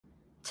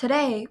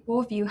Today,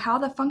 we'll view how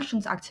the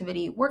functions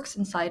activity works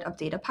inside of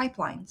data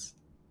pipelines.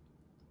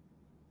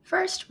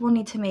 First, we'll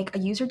need to make a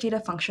user data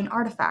function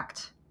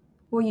artifact.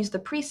 We'll use the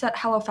preset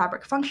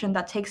HelloFabric function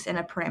that takes in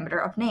a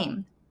parameter of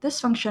name.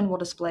 This function will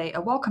display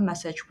a welcome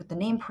message with the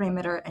name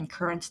parameter and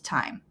current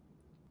time.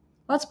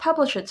 Let's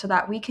publish it so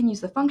that we can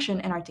use the function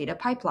in our data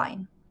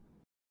pipeline.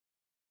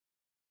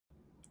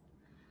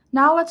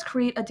 Now let's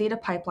create a data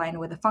pipeline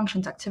with a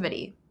functions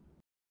activity.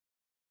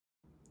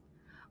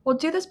 We'll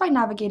do this by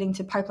navigating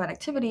to Pipeline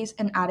Activities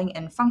and adding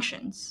in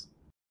functions.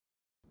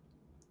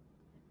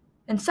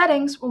 In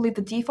Settings, we'll leave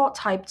the default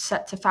type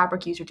set to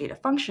Fabric User Data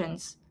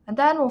Functions, and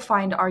then we'll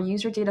find our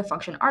User Data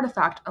Function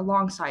artifact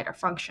alongside our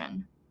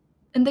function.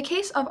 In the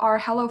case of our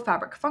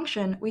HelloFabric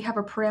function, we have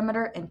a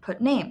parameter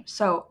input name,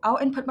 so I'll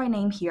input my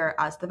name here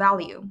as the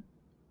value.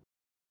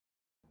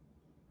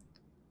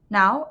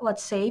 Now,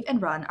 let's save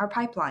and run our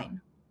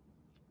pipeline.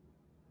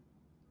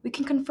 We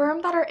can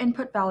confirm that our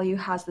input value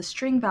has the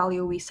string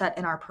value we set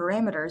in our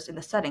parameters in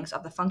the settings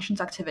of the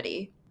functions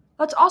activity.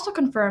 Let's also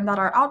confirm that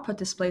our output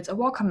displays a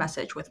welcome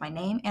message with my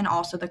name and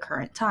also the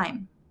current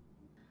time.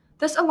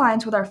 This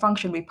aligns with our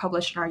function we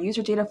published in our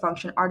user data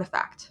function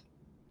artifact.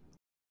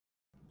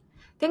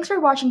 Thanks for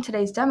watching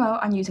today's demo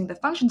on using the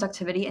functions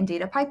activity in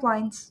data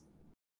pipelines.